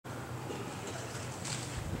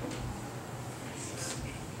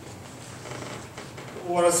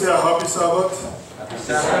want to say a happy Sabbath. Happy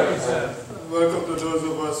Sabbath. And welcome to those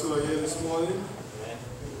of us who are here this morning.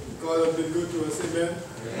 God has been good to us, amen.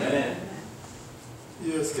 Amen.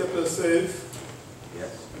 He has kept us safe.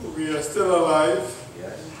 Yes. We are still alive.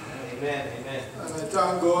 Yes. Amen. Amen. And I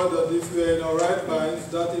thank God that if we are in our right minds,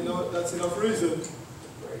 that's enough reason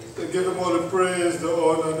to give Him all the praise, the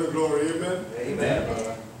honor, and the glory. Amen.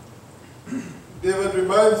 Amen. David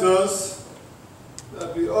reminds us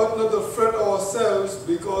that we ought not to fret ourselves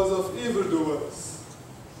because of evildoers,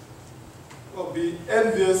 or be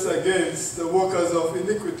envious against the workers of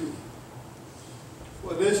iniquity.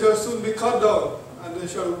 For they shall soon be cut down, and they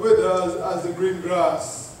shall wither as the green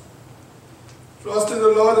grass. Trust in the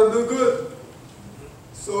Lord and do good,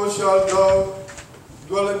 so shalt thou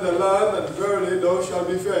dwell in the land, and verily thou shalt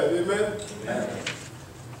be fed. Amen. Amen.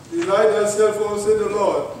 Delight thyself also in the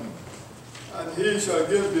Lord, and He shall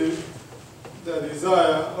give thee the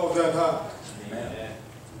desire of thine heart. Amen.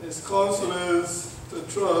 His counsel is to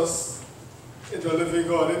trust in the living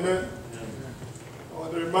God. Amen. I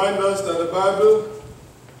want to remind us that the Bible,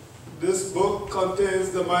 this book,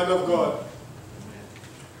 contains the mind of God,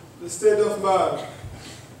 the state of man,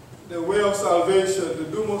 the way of salvation,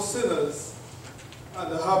 the doom of sinners,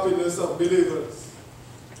 and the happiness of believers.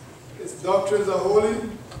 Its doctrines are holy,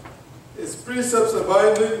 its precepts are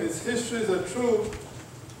binding, its histories are true,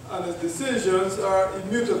 and its decisions are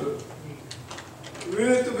immutable.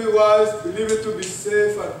 Read it to be wise, believe it to be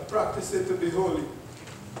safe, and practice it to be holy.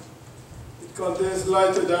 It contains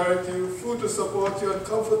light to direct you, food to support you, and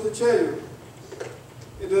comfort to cheer you.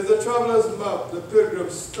 It is the traveler's map, the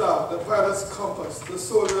pilgrim's staff, the pilot's compass, the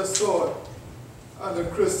soldier's sword, and the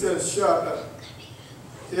Christian's sharpener.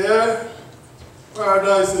 Here,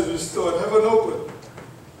 paradise is restored, heaven open,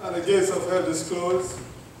 and the gates of hell disclosed.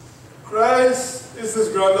 Christ is His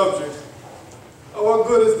grand object. Our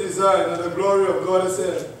good is designed, and the glory of God is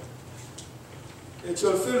in. It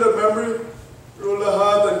shall fill the memory, rule the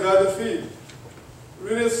heart, and guide the feet.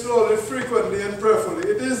 Read it slowly, frequently, and prayerfully.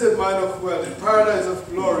 It is a mine of wealth, a paradise of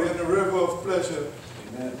glory, and a river of pleasure.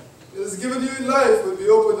 Amen. It is given you in life, will be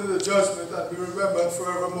opened in the judgment, and be remembered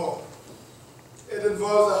forevermore. It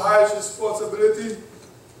involves the highest responsibility,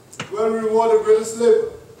 will reward the greatest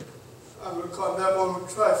labor, and will condemn all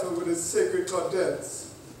who trifle with its sacred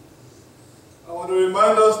contents. I want to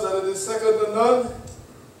remind us that it is second to none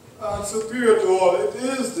and superior to all. It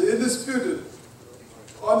is the undisputed,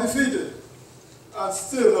 undefeated, and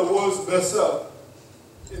still the world's best seller.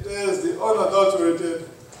 It is the unadulterated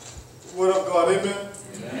Word of God. Amen?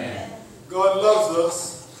 Amen. God loves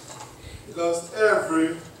us. He loves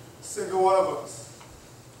every single one of us.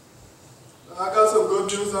 And I got some good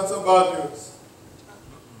news and some bad news.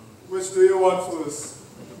 Which do you want first?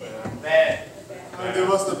 Bad. I'll give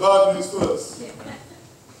us the bad news first.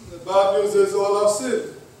 The bad news is all have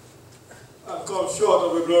sinned and come short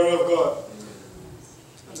of the glory of God.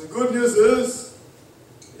 And the good news is,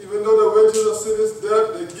 even though the wages of sin is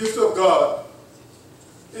death, the gift of God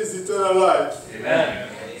is eternal life. Amen.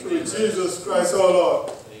 Through Jesus Christ our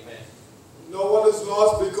Lord. Amen. No one is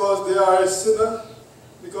lost because they are a sinner,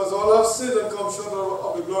 because all have sinned and come short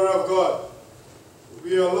of the glory of God.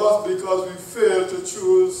 We are lost because we fail to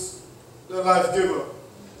choose the life giver,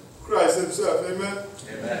 Christ Himself. Amen?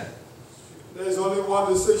 Amen. There is only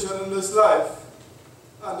one decision in this life,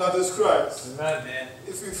 and that is Christ. Amen.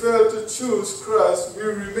 If we fail to choose Christ, we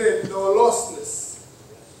remain in our lostness,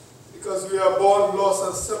 because we are born lost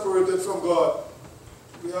and separated from God.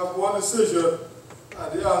 We have one decision,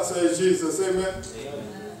 and the answer is Jesus. Amen?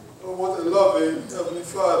 Amen. Oh, what a loving Heavenly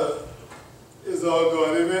Father is our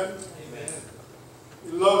God. Amen? Amen.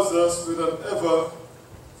 He loves us with an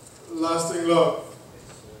everlasting love.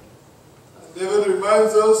 And David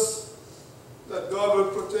reminds us that God will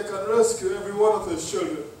protect and rescue every one of His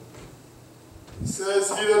children. He says,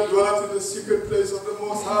 "He that dwelleth in the secret place of the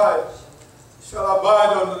Most High shall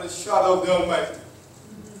abide under the shadow of the Almighty.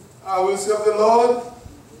 I will say of the Lord,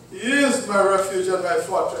 He is my refuge and my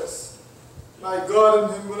fortress. My God,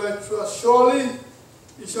 in Him will I trust. Surely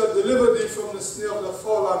He shall deliver thee from the snare of the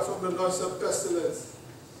fowler and from the noise of pestilence.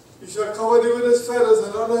 He shall cover thee with His feathers,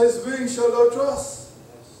 and under His wings shalt thou trust.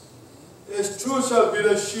 His truth shall be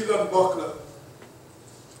thy shield and buckler."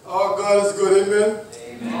 Our God is good. Amen?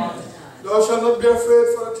 Amen. Thou shalt not be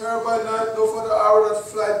afraid for the terror by night, nor for the arrow that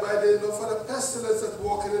flieth by day, nor for the pestilence that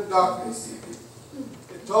walketh in darkness.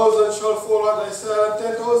 1,000 shall fall at thy side, and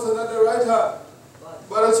 10,000 at the right hand,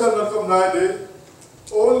 but it shall not come nigh thee.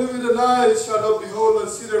 Only with thine eyes shalt thou behold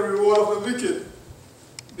and see the reward of the wicked.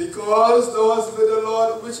 Because thou hast made the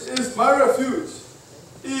Lord, which is my refuge,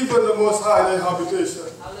 even the Most High thy habitation.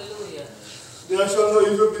 Hallelujah. There shall no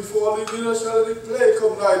evil befall thee, neither shall any plague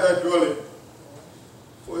come nigh thy dwelling.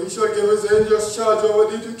 For he shall give his angels charge over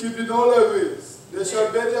thee to keep thee in all thy ways. They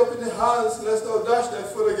shall bear thee up in the hands, lest thou dash thy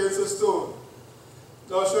foot against a stone.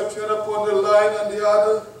 Thou shalt tread upon the lion and the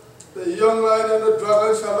adder, the young lion and the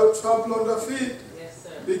dragon shall not trample under feet. Yes,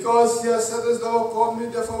 sir. Because he has set his love upon me,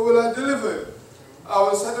 therefore will I deliver him. I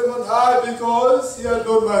will set him on high because he hath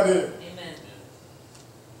known my name. Amen.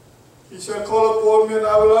 He shall call upon me and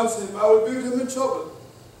I will answer him. I will be with him in trouble.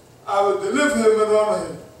 I will deliver him and honor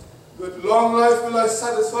him. With long life will I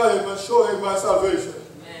satisfy him and show him my salvation.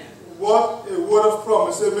 Amen. What a word of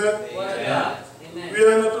promise. Amen. Word of God. Amen. We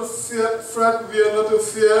are not to fret, we are not to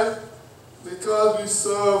fear, because we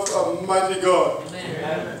serve a mighty God.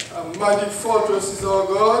 Amen. A mighty fortress is our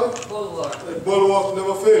God. Bulwark. A bulwark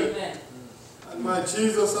never fails. Amen. And my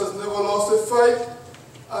Jesus has never lost a fight,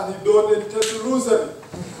 and he don't intend to lose any.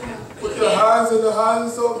 Put your hands in the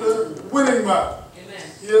hands of the winning man. Amen.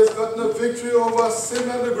 He has gotten a victory over sin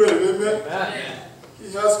and the grave. Amen. Amen.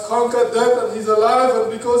 He has conquered death and he's alive,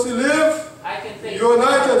 and because he lives, I can face you and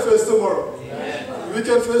I can face tomorrow. Amen. We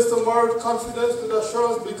can face tomorrow with confidence, with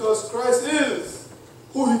assurance, because Christ is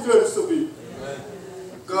who he claims to be. Amen.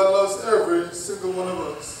 God loves every single one of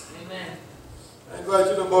us. Amen. I invite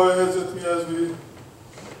you to bow your heads with me as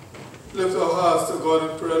we lift our hearts to God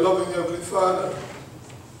in prayer. Loving Heavenly Father,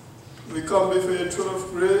 we come before your throne of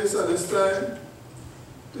grace at this time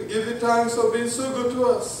to give you thanks for being so good to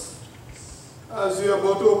us. As you are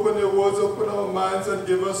about to open your words, open our minds and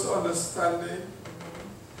give us understanding.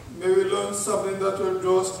 May we learn something that will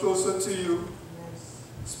draw us closer to you.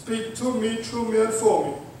 Speak to me, through me, and for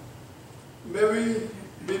me. May we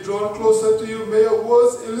be drawn closer to you. May your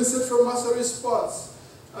words elicit from us a response.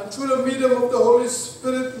 And through the medium of the Holy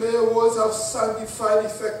Spirit, may your words have sanctified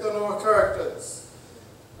effect on our characters.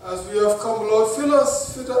 As we have come, Lord, fill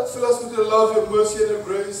us with your love, your mercy, and your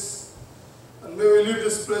grace. And may we leave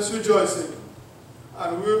this place rejoicing.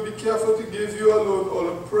 And we will be careful to give you alone all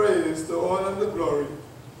the praise, the honor, and the glory.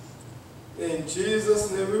 In Jesus'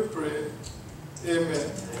 name we pray.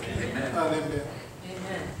 Amen. Amen. And amen.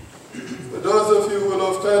 Amen. For those of you who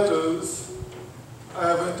love titles, I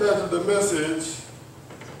have entitled the message,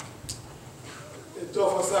 A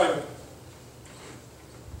Tough Assignment.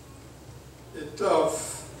 A tough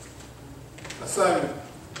assignment.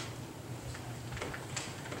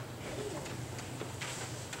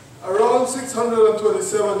 Around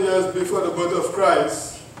 627 years before the birth of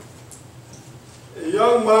Christ, a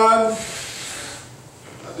young man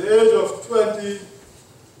at the age of 20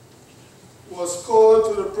 was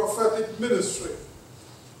called to the prophetic ministry.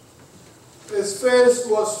 His face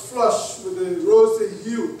was flushed with the rosy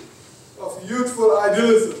hue of youthful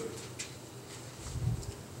idealism.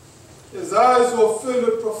 His eyes were filled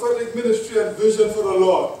with prophetic ministry and vision for the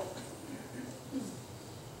Lord.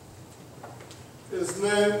 His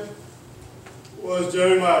name was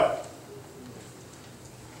Jeremiah.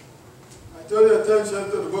 I turn your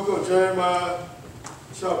attention to the book of Jeremiah,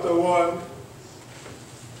 chapter 1,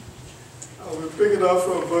 and we'll pick it up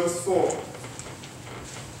from verse 4.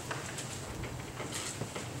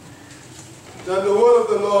 Then the word of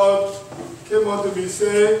the Lord came unto me,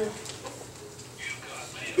 saying,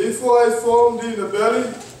 Before I formed thee in the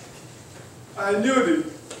belly, I knew thee.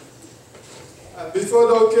 And before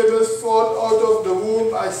thou camest forth out of the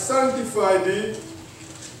womb, I sanctified thee,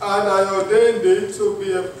 and I ordained thee to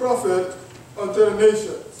be a prophet unto the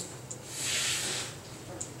nations.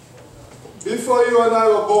 Before you and I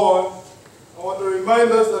were born, I want to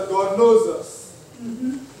remind us that God knows us.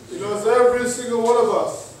 He knows every single one of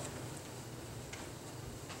us.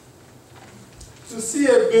 To see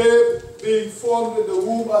a babe being formed in the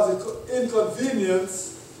womb as an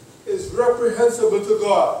inconvenience is reprehensible to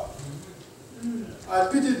God. I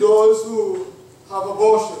pity those who have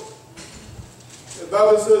abortion. The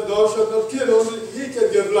Bible says, thou shalt not kill, only he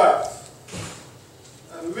can give life.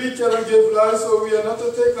 And we cannot give life, so we are not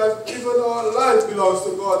to take life. Even our life belongs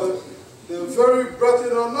to God. The very breath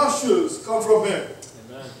in our nostrils come from him.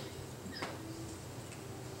 Amen.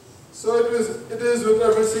 So it is with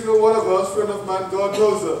every single one of us, friend of mine, God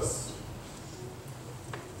knows us.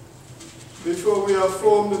 Before we are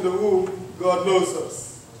formed in the womb, God knows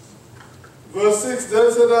us. Verse 6,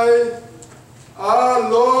 then said I, Ah,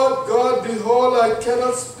 Lord God, behold, I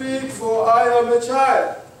cannot speak, for I am a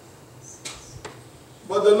child.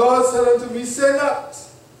 But the Lord said unto me, Say not,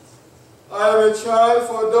 I am a child,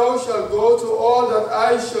 for thou shalt go to all that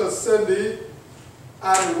I shall send thee,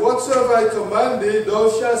 and whatsoever I command thee, thou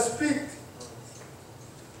shalt speak.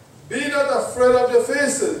 Be not afraid of the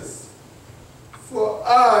faces, for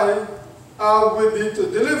I am with thee to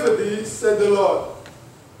deliver thee, said the Lord.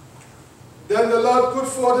 Then the Lord put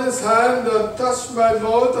forth his hand and touched my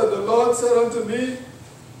mouth, and the Lord said unto me,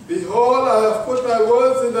 Behold, I have put my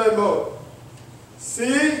words in thy mouth.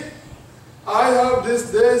 See, I have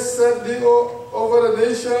this day set thee over the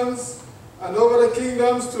nations and over the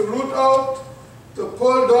kingdoms to root out, to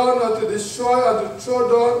pull down, and to destroy, and to throw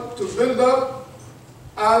down, to build up,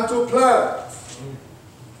 and to plant.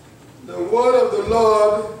 The word of the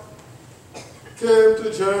Lord came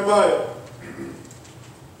to Jeremiah.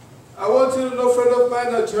 I want you to know, friend of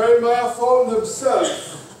mine, that Jeremiah found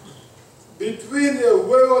himself between a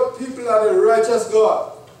wayward people and a righteous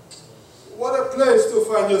God. What a place to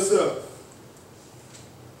find yourself.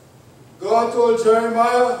 God told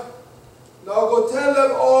Jeremiah, now go tell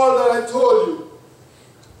them all that I told you,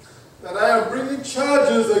 that I am bringing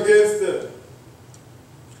charges against them.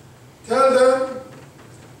 Tell them,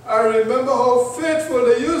 I remember how faithful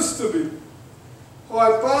they used to be, how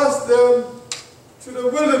I passed them to the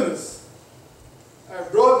wilderness. I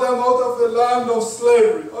brought them out of the land of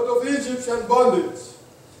slavery, out of Egyptian bondage,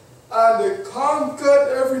 and they conquered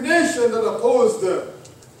every nation that opposed them.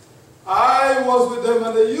 I was with them,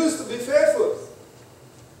 and they used to be faithful.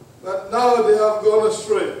 But now they have gone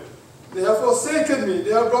astray. They have forsaken me.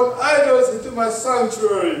 They have brought idols into my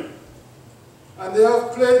sanctuary. And they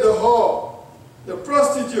have played the whore, the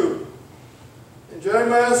prostitute. In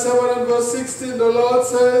Jeremiah 7 and verse 16, the Lord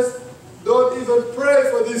says, don't even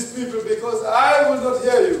pray for these people, because I will not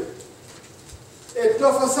hear you. A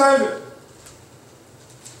tough assignment.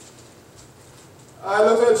 I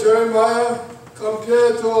look at Jeremiah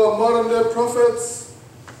compared to our modern day prophets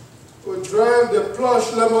who drive the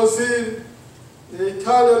plush limousine, the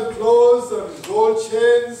Italian clothes and gold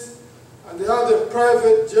chains, and they have the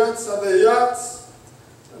private jets and the yachts,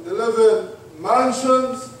 and they live in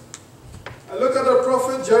mansions. I look at the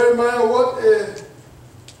prophet Jeremiah, what a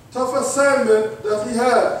tough assignment that he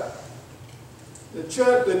had. The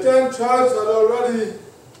 10 tribes had already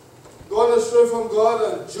gone astray from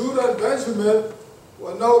God, and Judah and Benjamin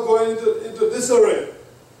were now going into disarray.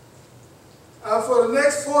 And for the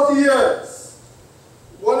next 40 years,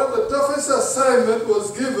 one of the toughest assignments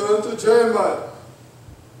was given to Jeremiah.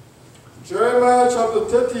 Jeremiah chapter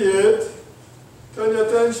 38, turn your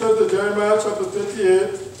attention to Jeremiah chapter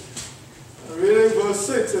 38, and reading verse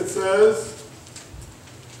 6, it says,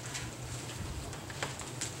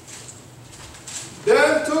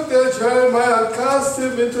 Then took they Jeremiah and cast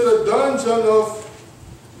him into the dungeon of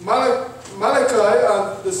Malachi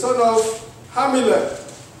and the son of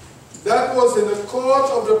Hamilek, that was in the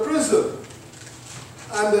court of the prison.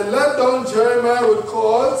 And they let down Jeremiah with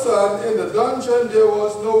cords, and in the dungeon there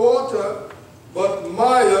was no water, but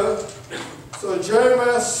mire. So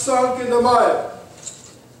Jeremiah sunk in the mire.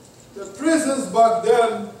 The prisons back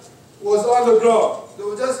then was underground. They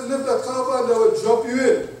would just lift the cover and they would drop you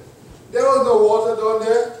in. There was no water down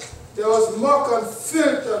there. There was muck and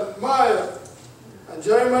filth and mire. And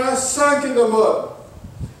Jeremiah sank in the mud.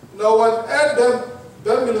 Now when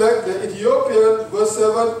Adventist, the Ethiopian, verse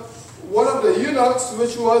 7, one of the eunuchs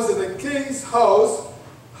which was in the king's house,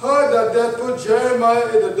 heard that they had put Jeremiah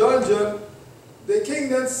in the dungeon, the king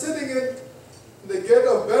then sitting in the gate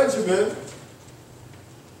of Benjamin,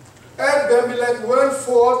 Adventist went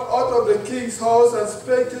forth out of the king's house and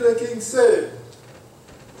spake to the king, saying,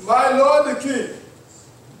 My lord the king,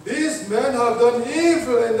 these men have done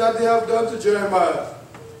evil in that they have done to Jeremiah,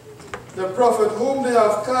 the prophet whom they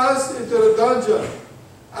have cast into the dungeon,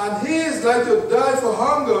 and he is like to die for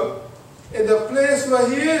hunger in the place where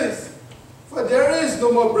he is, for there is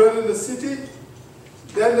no more bread in the city.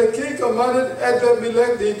 Then the king commanded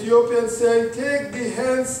Adventist the Ethiopian, saying, Take thee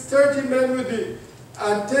hence 30 men with thee,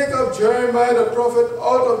 and take up Jeremiah the prophet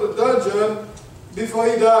out of the dungeon before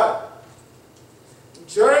he died.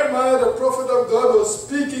 Jeremiah the prophet of God was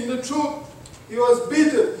speaking the truth. He was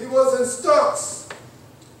beaten. He was in stocks.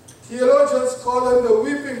 Theologians call him the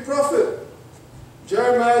weeping prophet.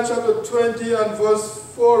 Jeremiah chapter 20 and verse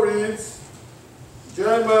 4 reads,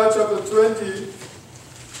 Jeremiah chapter 20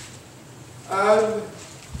 and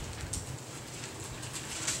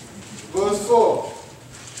verse 4.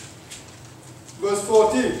 Verse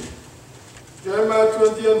 14. Jeremiah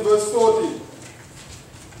 20 and verse 14.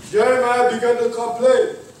 Jeremiah began to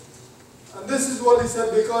complain. And this is what he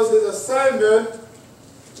said, because his assignment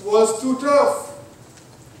was too tough.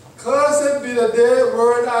 Cursed be the day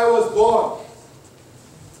wherein I was born.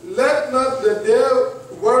 Let not the day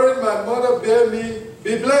wherein my mother bare me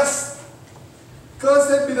be blessed.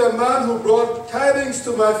 Cursed be the man who brought tidings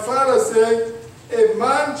to my father, saying, A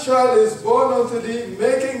man-child is born unto thee,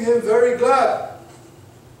 making him very glad.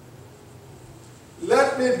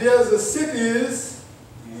 Let me be as the cities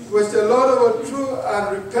which the Lord overthrew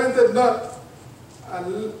and repented not,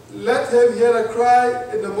 and let him hear a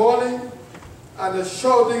cry in the morning and a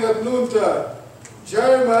shouting at noontime.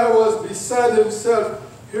 Jeremiah was beside himself.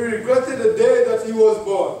 He regretted the day that he was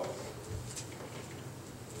born.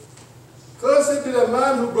 Cursed be the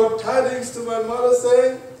man who brought tidings to my mother,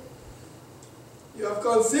 saying, you have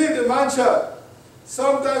conceived a man child.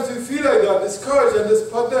 Sometimes we feel like that, discouraged and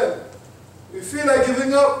despondent. We feel like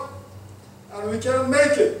giving up, and we cannot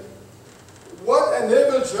make it. What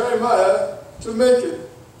enabled Jeremiah to make it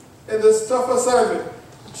in this tough assignment?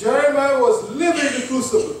 Jeremiah was living the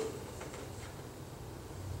crucible.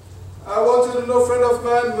 I want you to know, friend of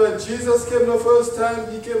mine, when Jesus came the first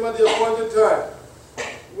time, he came at the appointed time.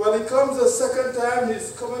 When he comes the second time,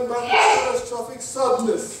 he's coming back with catastrophic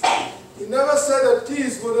suddenness. He never said that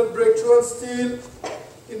thieves wouldn't break through and steal.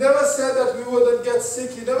 He never said that we wouldn't get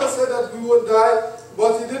sick. He never said that we would die.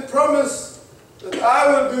 But he did promise that I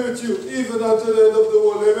will be with you even unto the end of the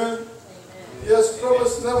world. Amen? He has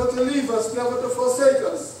promised never to leave us, never to forsake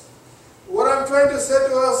us. What I'm trying to say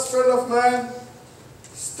to us, friend of mine,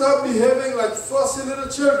 stop behaving like fussy little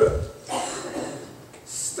children.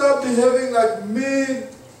 Stop behaving like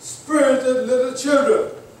mean-spirited little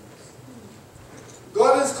children.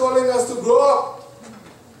 God is calling us to grow up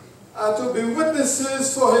and to be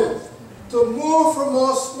witnesses for him, to move from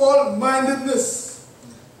our small-mindedness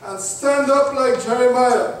and stand up like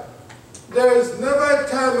Jeremiah. There is never a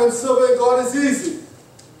time when serving God is easy.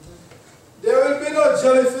 There will be no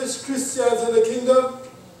jellyfish Christians in the kingdom.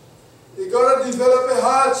 You got to develop a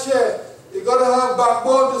hard share. You got to have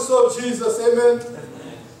backbone to serve Jesus. Amen.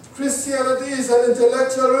 Christianity is an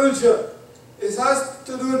intellectual religion. It has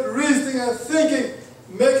to do with reasoning and thinking,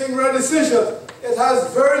 making right decisions. It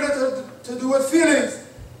has very little to do with feelings.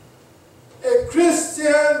 A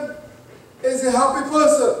Christian is a happy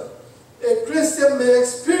person. A Christian may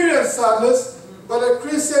experience sadness, but a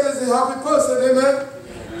Christian is a happy person. Amen.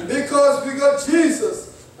 Because we got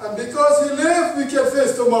Jesus, and because he lived, we can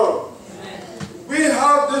face tomorrow. Amen. We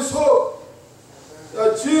have this hope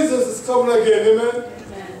that Jesus is coming again. Amen.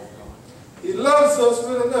 Amen. He loves us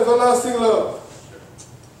with an everlasting love.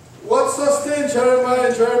 What sustained Jeremiah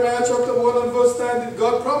in Jeremiah chapter 1 and verse 9? Did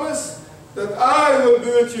God promise that I will be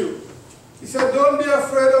with you? He said, don't be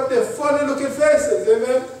afraid of their funny looking faces.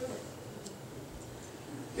 Amen.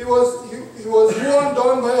 He was worn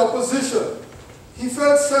down by opposition. He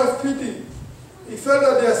felt self-pity. He felt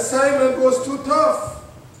that the assignment was too tough.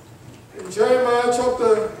 In Jeremiah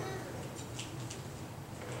chapter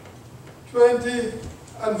 20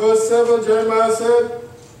 and verse 7, Jeremiah said,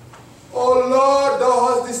 O Lord, thou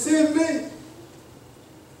hast deceived me,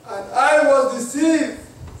 and I was deceived.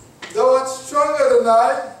 Thou art stronger than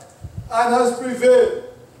I, and hast prevailed.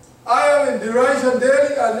 I am in derision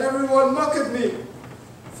daily, and everyone mocked me.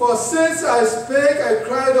 For since I spake, I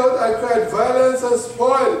cried out, I cried violence and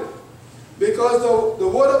spoil, because the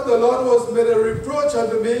word of the Lord was made a reproach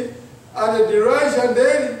unto me, and a derision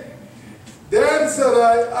daily. Then said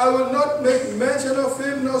I will not make mention of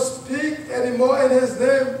him, nor speak any more in his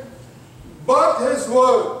name. But his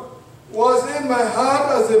word was in my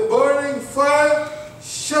heart as a burning fire,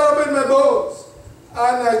 shut up in my bones,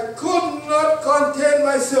 and I could not contain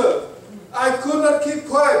myself. I could not keep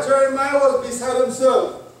quiet. Jeremiah was beside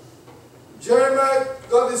himself. Jeremiah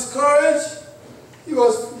got discouraged. He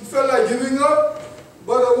felt like giving up.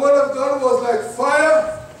 But the word of God was like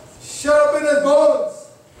fire, shut up in his bones.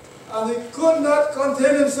 And he could not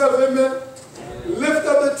contain himself. Amen. Lift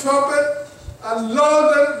up the trumpet and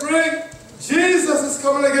loud let it ring. Jesus is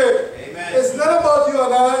coming again. Amen. It's not about you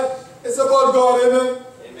and I. It's about God. Amen.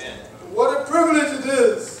 Amen. What a privilege it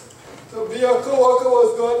is to be a co-worker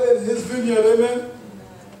with God in his vineyard. Amen.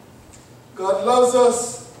 God loves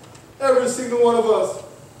us. Every single one of us.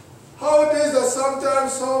 How it is that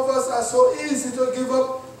sometimes some of us are so easy to give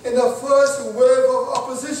up in the first wave of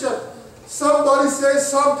opposition. Somebody says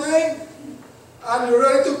something and you're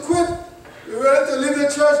ready to quit. You're ready to leave the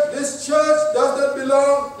church. This church does not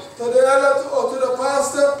belong to the elder or to the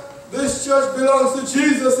pastor. This church belongs to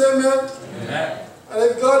Jesus. Amen. Amen. And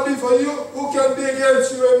if God be for you, who can be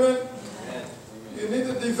against you? Amen. Amen. You need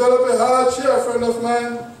to develop a hard share, friend of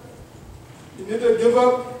mine. You need to give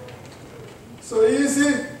up so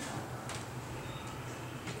easy.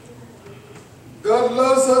 God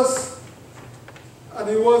loves us and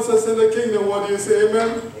he wants us in the kingdom. What do you say?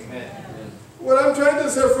 Amen? Amen. What I'm trying to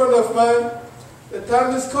say, friend of mine, the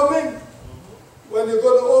time is coming when you're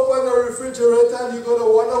going to open a refrigerator and you're going to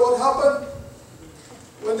wonder what happened.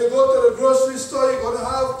 When you go to the grocery store, you're going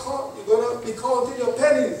to be counting your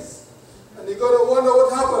pennies and you're going to wonder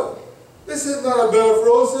what happened. This is not a bed of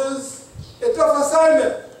roses. A tough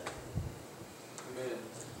assignment. Amen.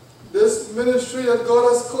 This This ministry that God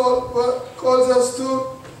has calls us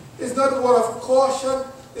to is not one of caution,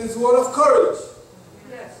 it's one of courage.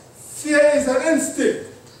 Yes. Fear is an instinct.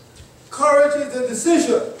 Courage is a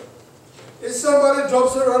decision. If somebody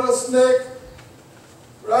drops a rattlesnake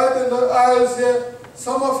right in the aisles here,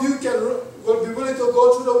 some of you will be willing to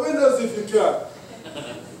go through the windows if you can.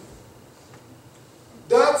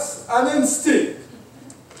 That's an instinct.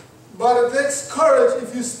 But it takes courage.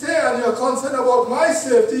 If you stay and you're concerned about my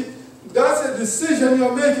safety, that's a decision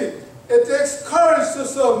you're making. It takes courage to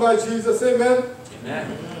serve my Jesus. Amen?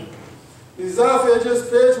 Amen. Isaiah Ages,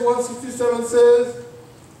 page 167 says,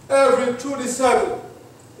 every true disciple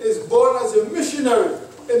is born as a missionary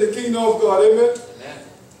in the kingdom of God. Amen? Amen.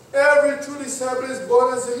 Every true disciple is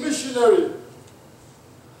born as a missionary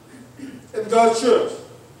in God's church.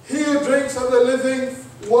 He who drinks of the living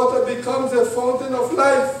water becomes a fountain of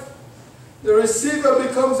life. The receiver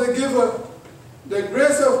becomes a giver. The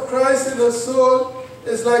grace of Christ in the soul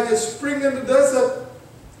is like a spring in the desert,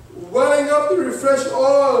 welling up to refresh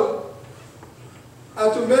all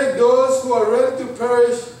and to make those who are ready to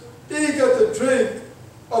perish eager to drink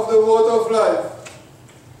of the water of life.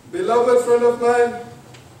 Beloved friend of mine,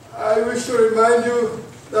 I wish to remind you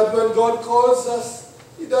that when God calls us,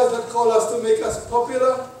 He does not call us to make us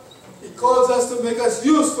popular. He calls us to make us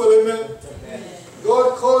useful. Amen.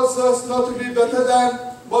 God calls us not to be better than,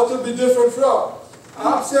 but to be different from.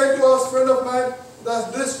 I'm saying to us, friend of mine,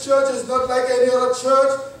 that this church is not like any other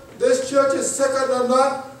church. This church is second to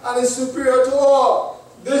none and is superior to all.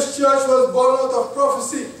 This church was born out of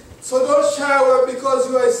prophecy. So don't shy away because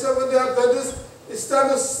you are a Seventh-day Adventist. It's time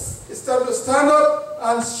to stand up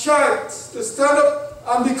and shine, to stand up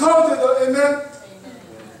and be counted. Amen? Amen.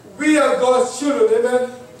 We are God's children.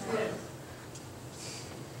 Amen?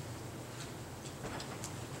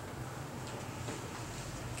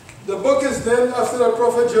 The book is named after the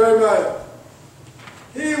prophet Jeremiah.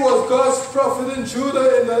 He was God's prophet in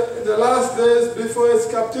Judah in the last days before his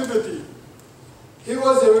captivity. He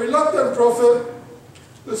was a reluctant prophet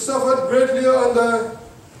who suffered greatly under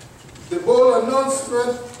the bold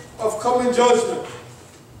announcement of coming judgment.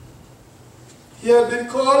 He had been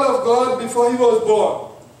called of God before he was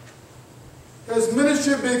born. His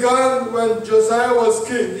ministry began when Josiah was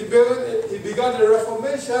king. He began the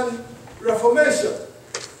Reformation.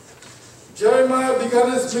 Jeremiah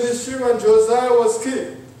began his ministry when Josiah was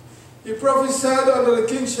king. He prophesied under the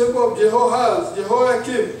kingship of Jehoahaz,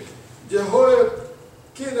 Jehoiakim,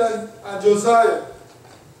 and Josiah.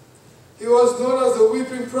 He was known as the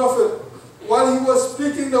weeping prophet. While he was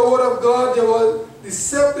speaking the word of God, there were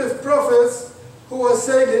deceptive prophets who were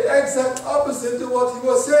saying the exact opposite to what he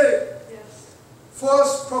was saying. Yes.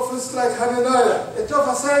 False prophets like Hananiah, a tough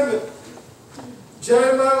assignment.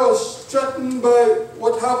 Jeremiah was threatened by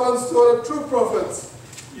what happens to other true prophets.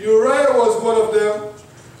 Uriah was one of them.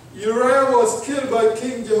 Uriah was killed by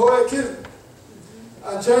King Jehoiakim.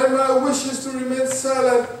 And Jeremiah wishes to remain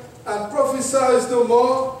silent and prophesies no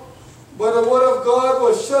more, but the word of God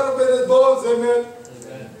was shut up in his bones. Amen.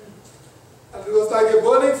 Amen. And it was like a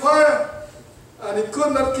burning fire, and he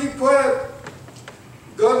could not keep quiet.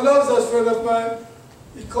 God loves us, friend of mine.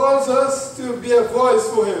 He calls us to be a voice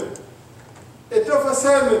for him. A tough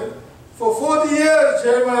assignment. For 40 years,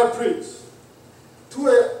 Jeremiah preached to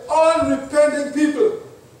an unrepenting people.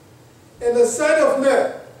 In the sight of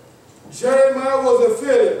men, Jeremiah was a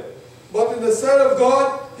failure. But in the sight of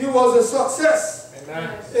God, he was a success.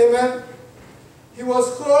 Amen. Amen. He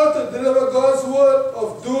was called to deliver God's word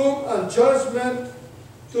of doom and judgment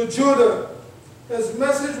to Judah. His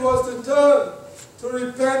message was to turn, to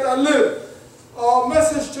repent and live. Our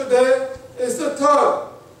message today is to turn,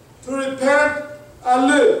 to repent and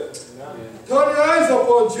live. Amen. Turn your eyes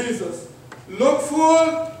upon Jesus. Look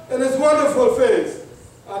full in his wonderful face.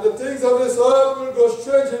 And the things of this earth will go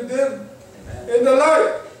strangely dim in the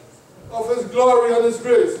light of his glory and his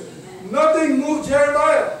grace. Amen. Nothing moved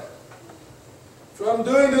Jeremiah from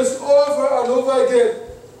doing this over and over again.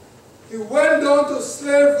 He went down to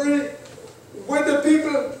slavery with the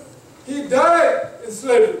people. He died in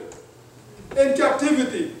slavery, in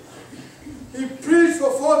captivity. He preached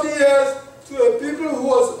for 40 years to a people who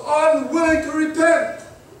was unwilling to repent.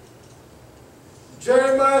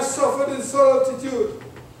 Jeremiah suffered in solitude,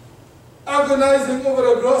 agonizing over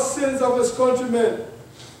the gross sins of his countrymen.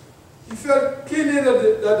 He felt keenly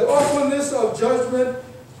that the awfulness of judgment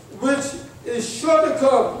which is sure to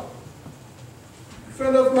come.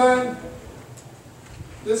 Friend of mine,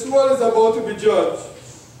 this world is about to be judged.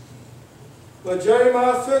 But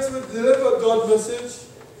Jeremiah faithfully delivered God's message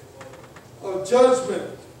of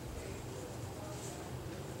judgment.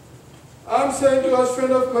 I'm saying to us,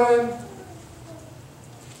 friend of mine,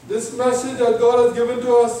 This message that God has given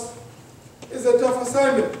to us is a tough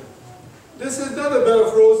assignment. This is not a bed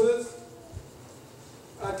of roses.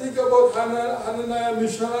 I think about Hananiah,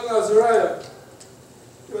 Mishael, and Azariah.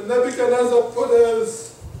 When Nebuchadnezzar put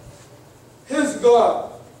his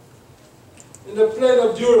God in the plain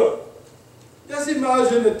of Jura, just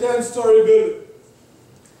imagine a 10-story building.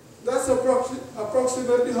 That's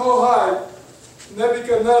approximately how high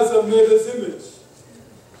Nebuchadnezzar made his image.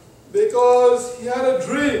 Because he had a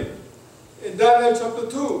dream in Daniel chapter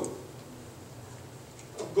 2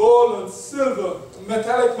 of gold and silver, a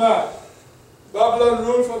metallic man. Babylon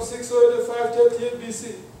ruled from 608 to 538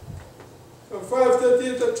 BC. From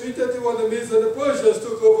 538 to 331, the Medes and the Persians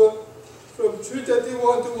took over. From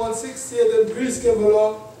 331 to 168, then Greece came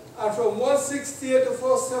along. And from 168 to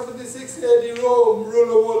 476 AD, Rome ruled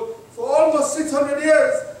the world for almost 600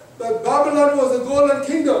 years. But Babylon was a golden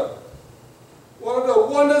kingdom, one of the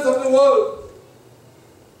wonders of the world.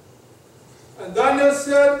 And Daniel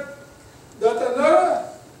said that another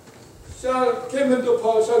shall come into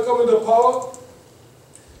power.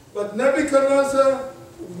 But Nebuchadnezzar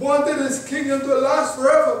wanted his kingdom to last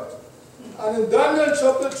forever. And in Daniel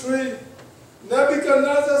chapter 3,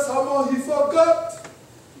 Nebuchadnezzar somehow he forgot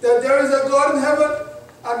that there is a God in heaven,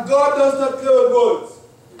 and God does not play with words.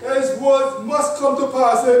 His words must come to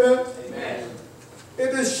pass, amen? Amen.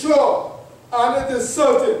 It is sure and it is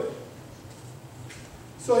certain.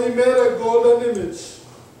 So he made a golden image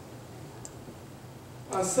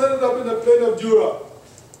and set it up in the plain of Jura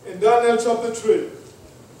in Daniel chapter 3.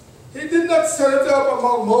 He did not set it up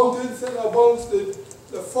among mountains and amongst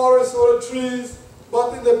the forest or the trees,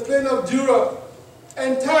 but in the plain of Jura,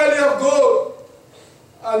 entirely of gold.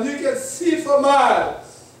 And you can see for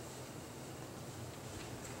miles.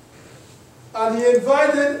 And he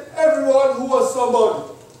invited everyone who was somebody.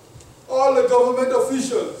 All the government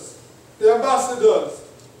officials, the ambassadors,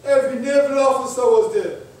 every naval officer was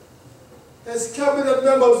there. His cabinet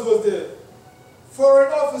members were there.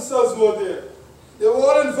 Foreign officers were there. They were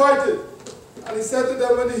all invited. And he said to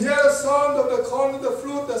them, when you hear the sound of the corn, the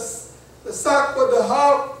flute, the sackbut, the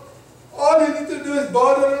harp, all you need to do is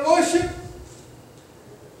bow down and worship.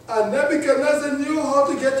 And Nebuchadnezzar knew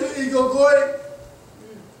how to get your ego going.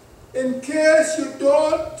 In case you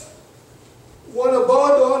don't want to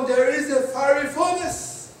bow down, there is a fiery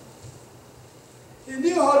furnace. He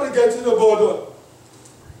knew how to get you to bow down.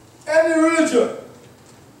 Any religion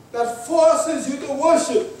that forces you to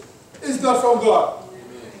worship is not from God.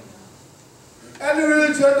 Any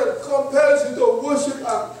religion that compels you to worship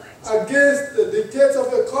against the dictates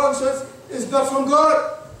of your conscience is not from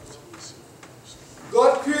God.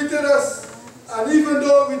 God created us, and even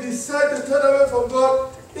though we decide to turn away from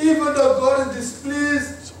God, even though God is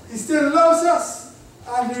displeased, He still loves us,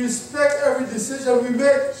 and He respects every decision we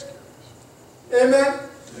make. Amen?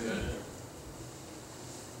 Amen.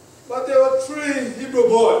 But there were 3 Hebrew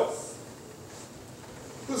boys.